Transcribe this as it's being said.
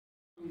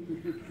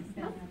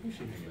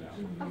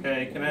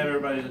Okay, can I have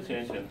everybody's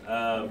attention?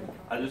 I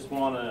just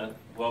want to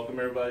welcome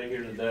everybody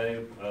here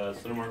today.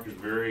 Cinemark is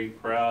very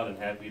proud and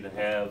happy to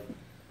have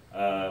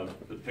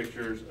the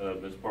pictures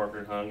of Ms.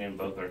 Parker hung in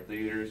both our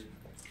theaters.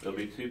 There'll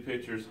be 2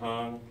 pictures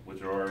hung,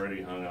 which are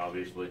already hung,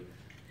 obviously.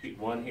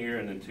 One here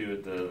and then 2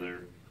 at the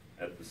other,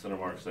 at the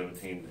Cinemark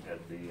 17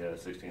 at the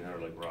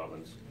 1600 Lake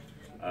Robbins.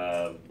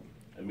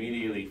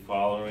 Immediately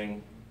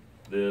following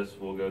this,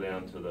 we'll go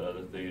down to the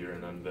other theater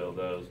and unveil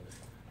those.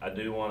 I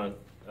do want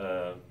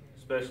to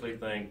especially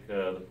thank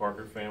the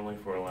Parker family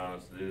for allowing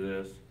us to do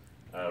this.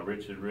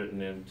 Rich had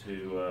written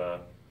into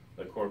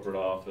the corporate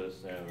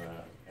office and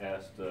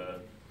asked,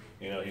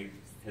 you know,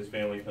 his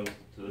family comes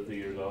to the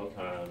theaters all the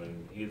time,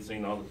 and he had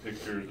seen all the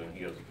pictures, and he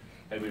goes,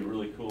 hey, it'd be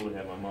really cool to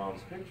have my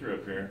mom's picture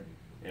up here,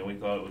 and we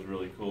thought it was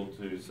really cool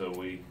too, so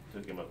we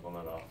took him up on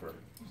that offer.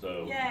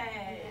 So,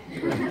 yay!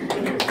 So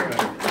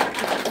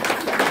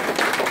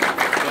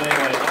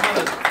anyway, I'm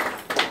gonna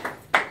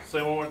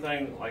say one more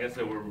thing. Like I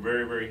said, we're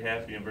very, very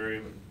happy and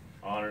very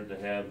honored to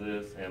have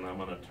this, and I'm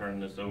gonna turn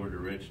this over to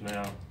Rich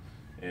now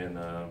and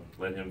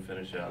let him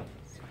finish out.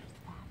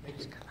 Thank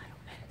you.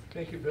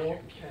 Thank you, Bill,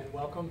 and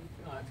welcome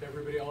to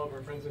everybody, all of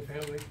our friends and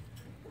family.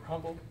 We're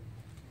humbled.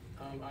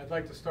 I'd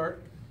like to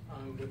start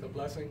with a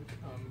blessing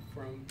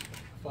from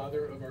the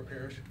father of our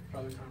parish,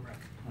 Father Tom Raff.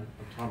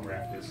 Tom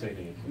Raff is St.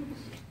 Anthony's.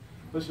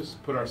 Let's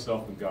just put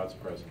ourselves in God's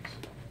presence.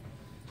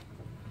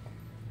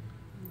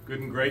 Good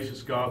and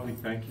gracious God, we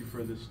thank you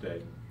for this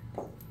day.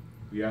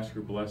 We ask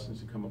your blessings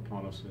to come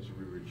upon us as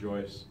we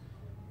rejoice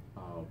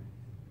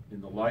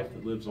in the life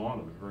that lives on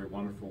of a very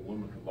wonderful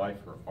woman, her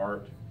life, her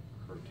art,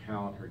 her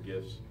talent, her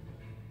gifts,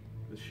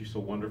 that she so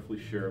wonderfully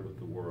shared with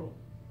the world.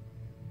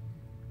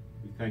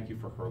 We thank you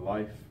for her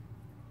life,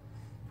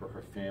 for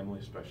her family,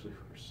 especially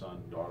for her son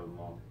and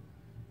daughter-in-law.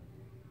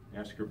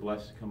 Ask your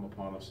blessing to come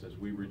upon us as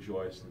we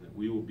rejoice, and that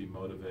we will be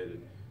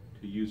motivated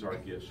to use our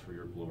gifts for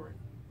your glory.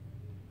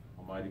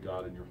 Almighty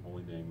God, in your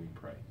holy name we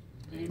pray.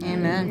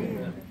 Amen.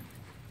 Amen.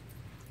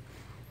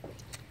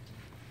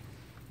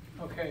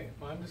 Okay,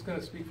 well, I'm just going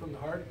to speak from the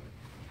heart.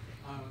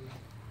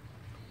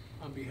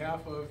 On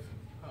behalf of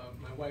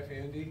my wife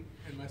Andy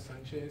and my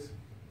son Chase,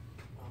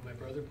 my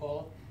brother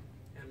Paul,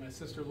 and my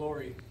sister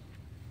Lori,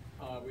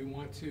 we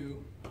want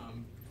to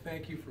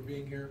thank you for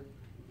being here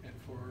and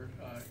for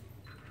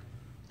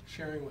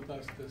sharing with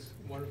us this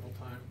wonderful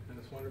time and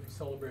this wonderful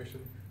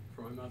celebration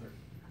for my mother.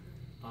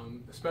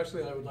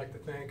 Especially I would like to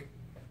thank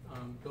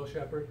Bill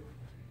Shepard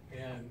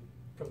and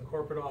from the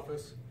corporate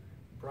office,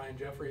 Brian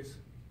Jeffries,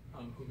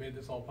 who made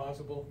this all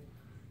possible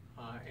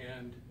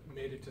and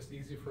made it just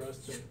easy for us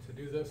to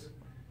do this.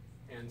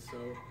 And so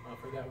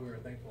for that we are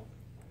thankful.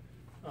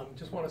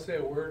 Just want to say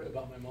a word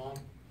about my mom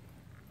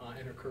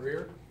and her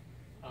career.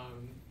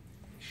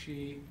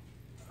 She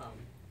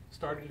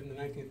started in the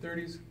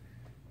 1930s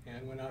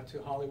and went out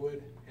to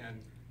Hollywood and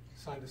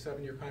signed a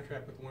 7-year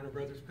contract with Warner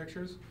Brothers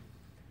Pictures.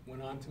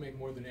 Went on to make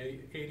more than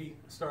 80,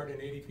 starred in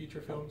 80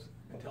 feature films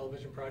and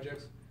television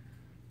projects.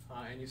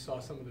 And you saw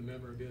some of the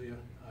memorabilia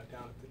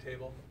down at the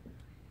table.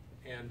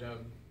 And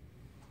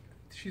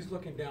she's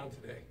looking down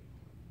today.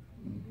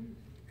 Mm-hmm.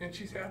 And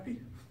she's happy.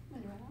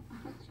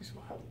 She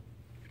smiled.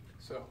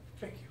 So,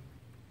 thank you.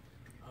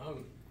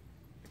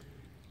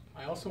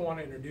 I also want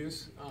to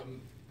introduce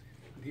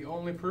the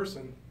only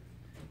person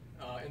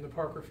in the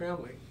Parker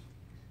family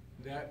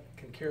that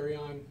can carry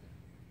on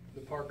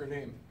the Parker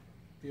name.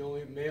 The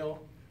only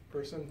male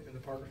person in the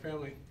Parker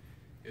family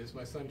is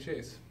my son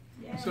Chase.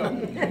 Yeah. So,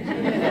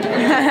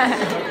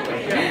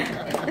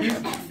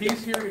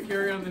 he's here to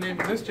carry on the name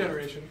of this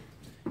generation,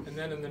 and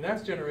then in the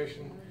next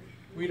generation,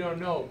 we don't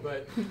know,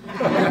 but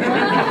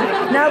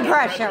no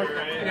pressure.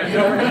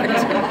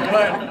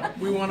 But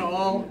we want to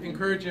all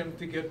encourage him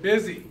to get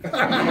busy. So,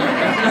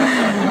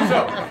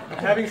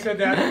 having said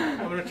that,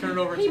 I'm going to turn it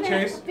over to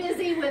Chase.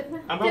 Busy with.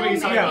 I'm hoping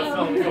he's talking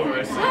about film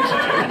chorus.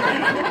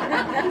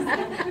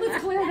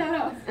 Let's clear that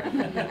up.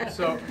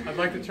 So, I'd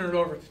like to turn it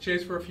over to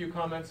Chase for a few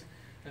comments,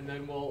 and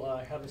then we'll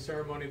have the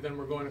ceremony. Then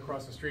we're going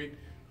across the street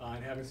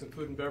and having some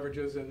food and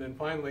beverages, and then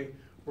finally,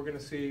 we're going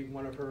to see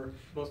one of her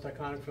most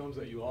iconic films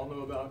that you all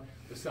know about,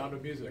 The Sound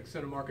of Music.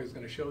 Cinemark is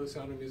going to show The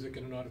Sound of Music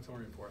in an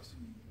auditorium for us.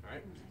 All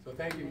right? So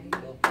thank you,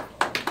 Bill.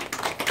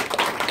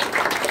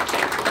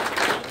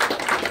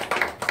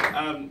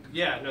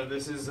 Yeah, no,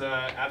 this is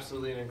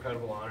absolutely an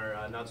incredible honor,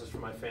 not just for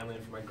my family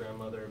and for my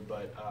grandmother,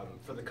 but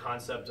for the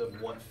concept of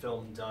what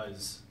film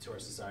does to our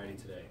society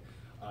today.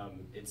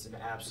 It's an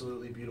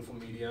absolutely beautiful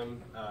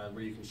medium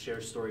where you can share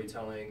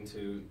storytelling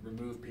to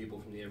remove people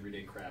from the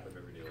everyday crap of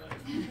everyday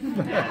life.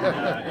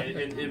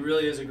 And it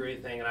really is a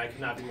great thing, and I could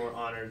not be more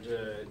honored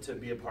to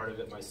be a part of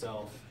it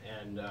myself.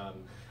 And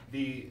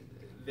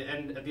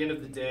at the end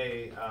of the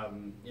day,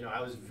 you know,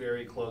 I was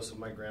very close with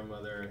my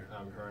grandmother.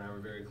 Her and I were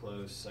very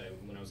close.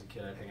 When I was a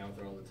kid, I'd hang out with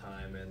her all the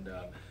time, and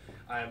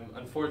I'm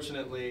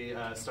unfortunately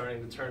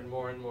starting to turn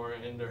more and more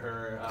into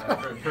her,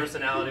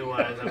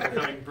 personality-wise. I'm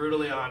becoming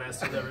brutally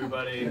honest with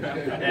everybody,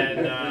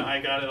 and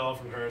I got it all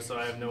from her, so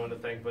I have no one to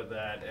thank but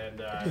that.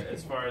 And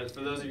as far as,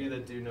 for those of you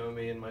that do know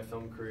me and my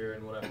film career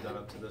and what I've done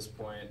up to this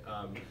point,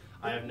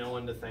 I have no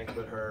one to thank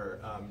but her,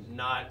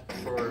 not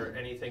for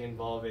anything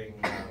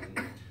involving,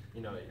 you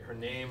know, her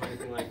name or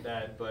anything like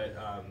that, but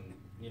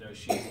you know,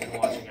 she's been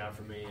watching out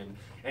for me, and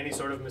any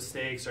sort of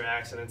mistakes or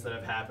accidents that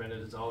have happened,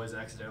 it's always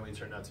accidentally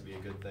turned out to be a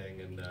good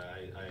thing, and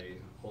I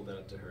hold that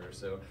up to her.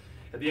 So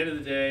at the end of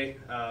the day,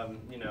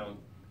 you know,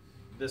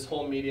 this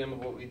whole medium of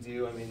what we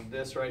do, I mean,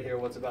 this right here,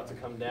 what's about to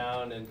come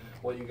down, and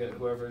what you get,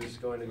 whoever's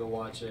going to go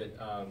watch it,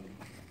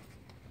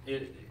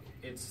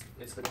 it's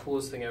the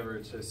coolest thing ever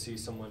to see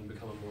someone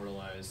become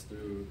immortalized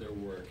through their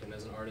work, and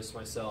as an artist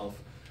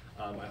myself,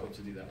 I hope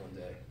to do that one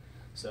day.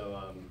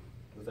 So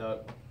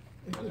without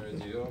further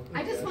ado,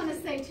 I just want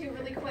to say too,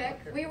 really quick,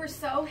 we were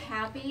so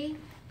happy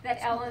that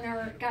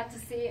Eleanor got to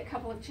see a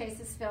couple of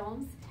Chase's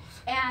films,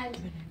 and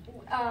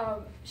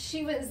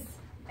she was,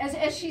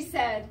 as she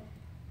said,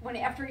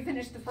 after he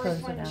finished the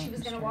first one and she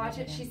was going to watch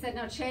it, she said,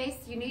 "Now Chase,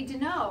 you need to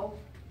know,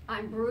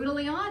 I'm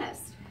brutally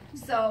honest.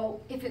 So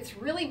if it's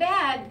really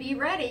bad, be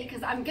ready,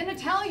 because I'm going to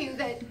tell you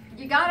that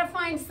you got to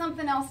find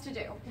something else to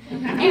do."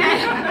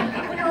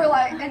 And we were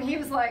like, and he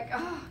was like,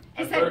 "Oh."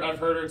 I've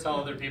heard her tell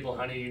other people,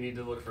 "Honey, you need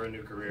to look for a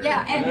new career."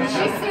 Yeah, and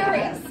she's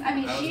serious. I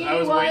mean, she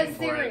was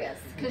serious,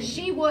 because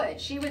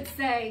she would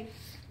say,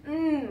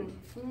 no,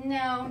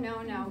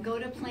 go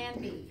to plan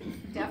B,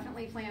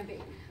 definitely plan B.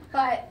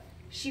 But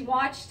she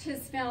watched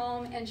his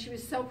film, and she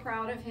was so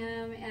proud of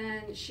him,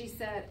 and she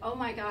said, "Oh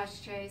my gosh,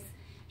 Chase,"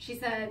 she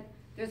said,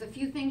 "there's a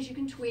few things you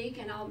can tweak,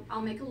 and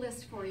I'll make a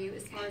list for you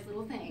as far as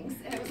little things."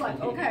 And it was like,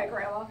 "Okay,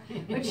 Grandma."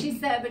 But she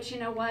said, "But you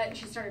know what?" And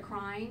she started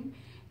crying,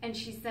 and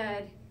she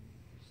said,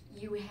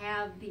 "You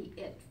have the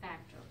it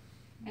factor."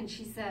 And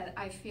she said,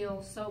 "I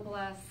feel so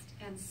blessed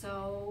and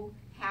so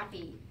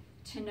happy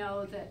to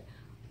know that,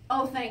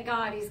 oh, thank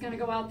God, he's going to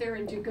go out there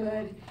and do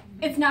good.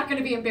 It's not going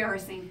to be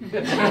embarrassing."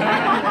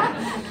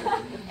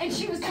 And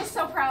she was just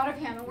so proud of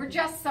him, and we're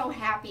just so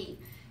happy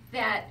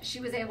that she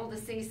was able to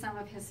see some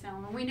of his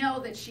film. And we know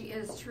that she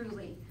is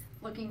truly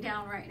looking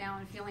down right now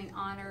and feeling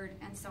honored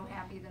and so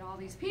happy that all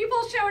these people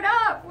showed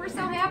up. We're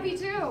so happy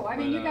too. I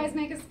mean, you guys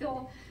make us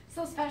feel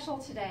so special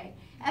today.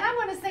 And I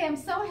want to say I'm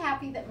so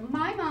happy that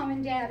my mom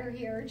and dad are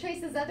here,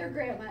 Chase's other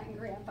grandma and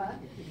grandpa.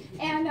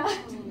 And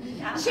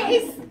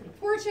Chase,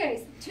 poor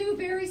Chase, two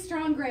very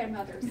strong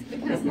grandmothers,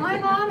 because my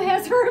mom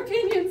has her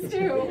opinions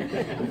too.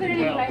 But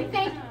anyway,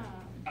 thank you.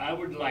 I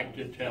would like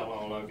to tell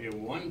all of you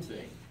one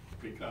thing,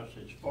 because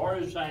as far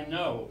as I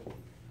know,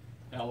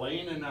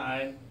 Elaine and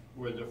I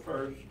were the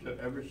first to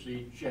ever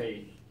see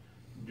Chase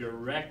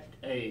direct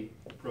a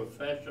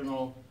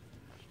professional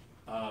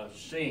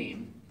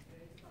scene,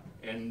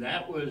 and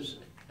that was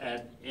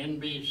at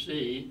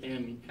NBC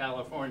in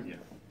California.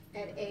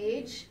 At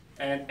age?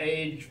 At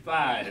age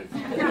 5.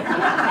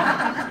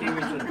 He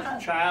was a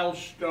child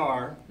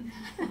star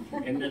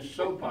in this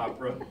soap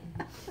opera,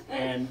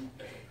 and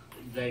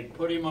they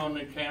put him on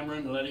the camera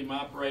and let him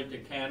operate the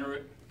camera,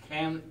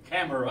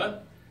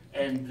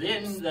 and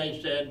then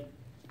they said,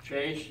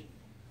 "Chase,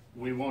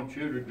 we want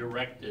you to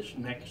direct this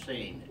next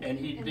scene." And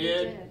he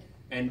did,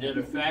 and did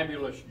a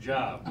fabulous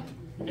job,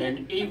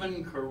 and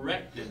even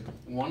corrected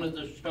one of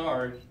the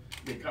stars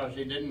because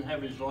he didn't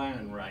have his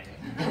line right.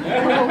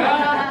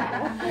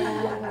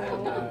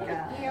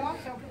 He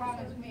also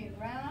promised me,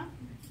 "Grandma,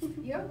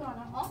 you're going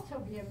to also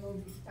be a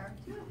movie star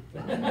too."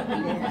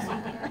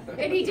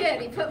 And he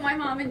did. He put my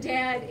mom and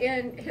dad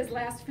in his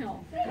last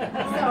film.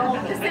 So,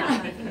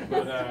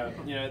 but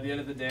you know, at the end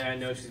of the day, I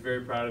know she's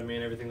very proud of me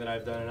and everything that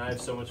I've done, and I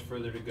have so much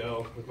further to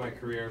go with my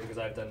career because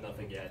I've done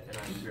nothing yet, and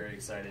I'm very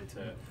excited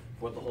to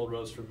what the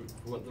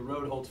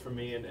road holds for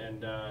me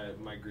and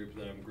my group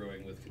that I'm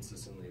growing with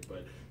consistently.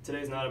 But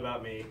today's not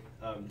about me.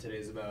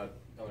 Today's about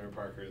Eleanor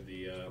Parker,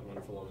 the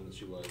wonderful woman that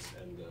she was,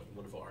 and the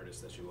wonderful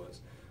artist that she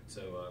was.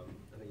 So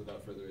I think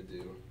without further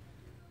ado.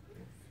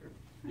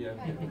 Yeah.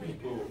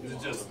 Is it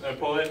just, I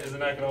pull it? Is it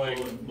not going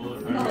to like pull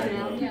it?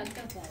 yeah,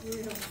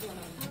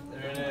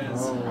 There it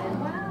is.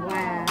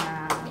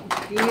 Wow.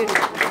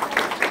 Beautiful.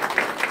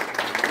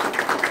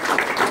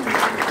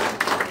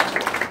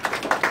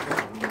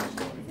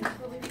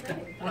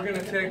 We're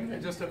going to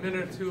take just a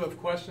minute or two of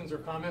questions or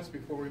comments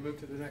before we move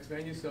to the next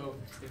venue. So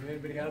if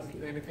anybody has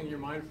anything in your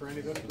mind for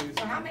any of us, please.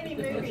 So how many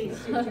movies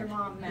did your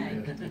mom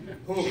make?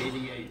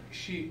 88.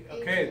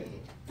 Okay.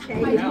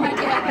 My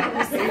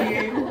dad.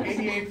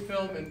 88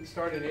 film and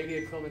started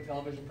 88 film and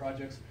television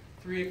projects,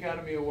 3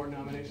 Academy Award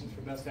nominations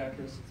for Best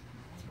Actress,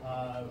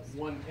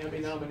 1 Emmy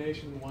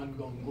nomination, 1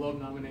 Golden Globe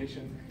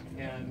nomination,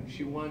 and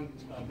she won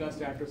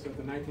Best Actress at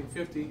the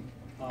 1950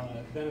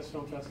 Venice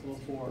Film Festival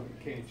for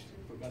Caged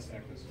for Best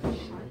Actress.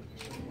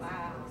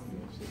 Wow.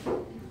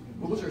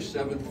 Who was her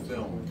 7th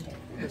film?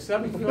 The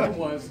 7th film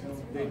was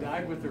They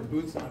Died with Their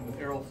Boots On with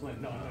Errol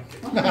Flynn. No, I'm not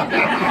kidding.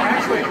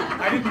 Actually,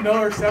 I didn't know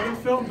her 7th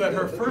film, but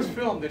her first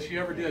film that she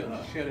ever did,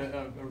 she had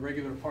a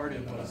regular part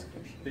in, was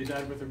They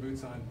Died with Their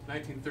Boots On,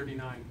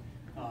 1939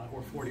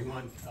 or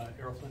 41,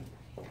 Errol Flynn.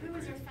 Who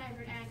was her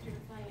favorite actor to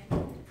play it?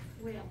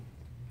 Will.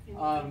 In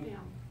the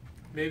film.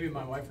 Maybe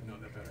my wife would know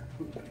that better.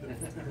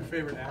 Her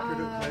favorite actor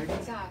to play?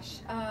 Gosh.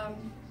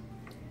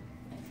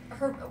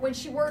 When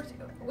she worked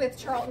with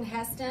Charlton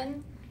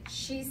Heston,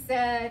 she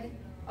said,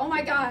 "Oh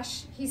my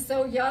gosh, he's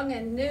so young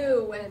and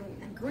new and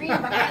green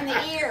behind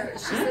the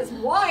ears." She says,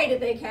 "Why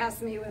did they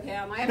cast me with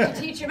him? I have to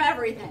teach him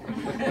everything."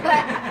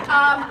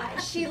 But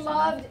she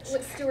loved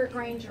with Stuart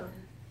Granger.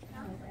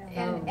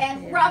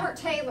 And Robert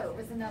Taylor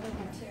was another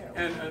one too.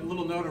 And a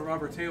little note on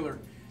Robert Taylor.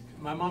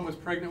 My mom was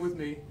pregnant with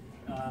me.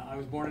 I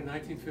was born in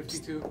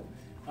 1952.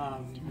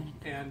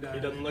 He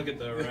doesn't look it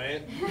though,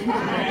 right?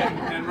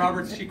 and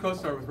Robert, she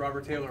co-starred with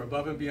Robert Taylor,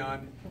 Above and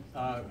Beyond,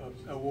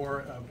 a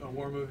war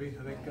movie,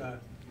 I think,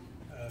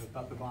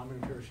 about the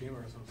bombing of Hiroshima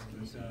or something.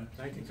 It was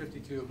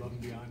 1952, Above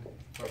and Beyond.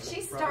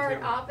 She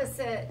starred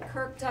opposite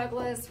Kirk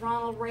Douglas,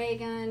 Ronald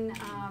Reagan.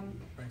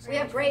 We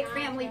have great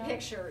family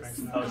pictures.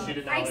 Oh, she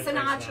did not Frank like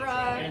Frank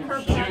Sinatra,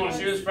 Kirk She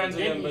Douglas. was friends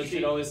with him, but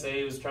she'd always say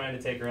he was trying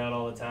to take her out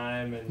all the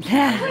time. And no,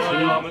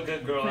 I'm a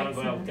good girl. I don't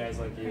go out with guys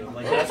like you. I'm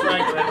like, that's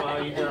right, Grandma,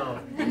 you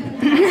don't.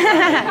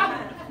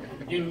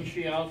 Didn't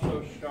she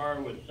also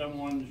star with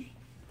someone's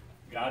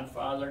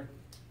godfather?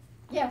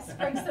 Yes,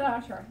 Frank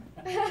Sinatra.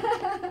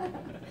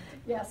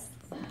 Yes.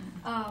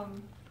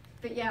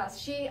 But yes,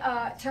 she,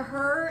 to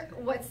her,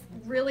 what's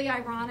really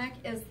ironic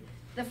is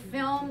the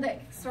film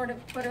that sort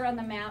of put her on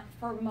the map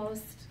for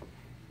most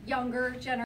younger generations.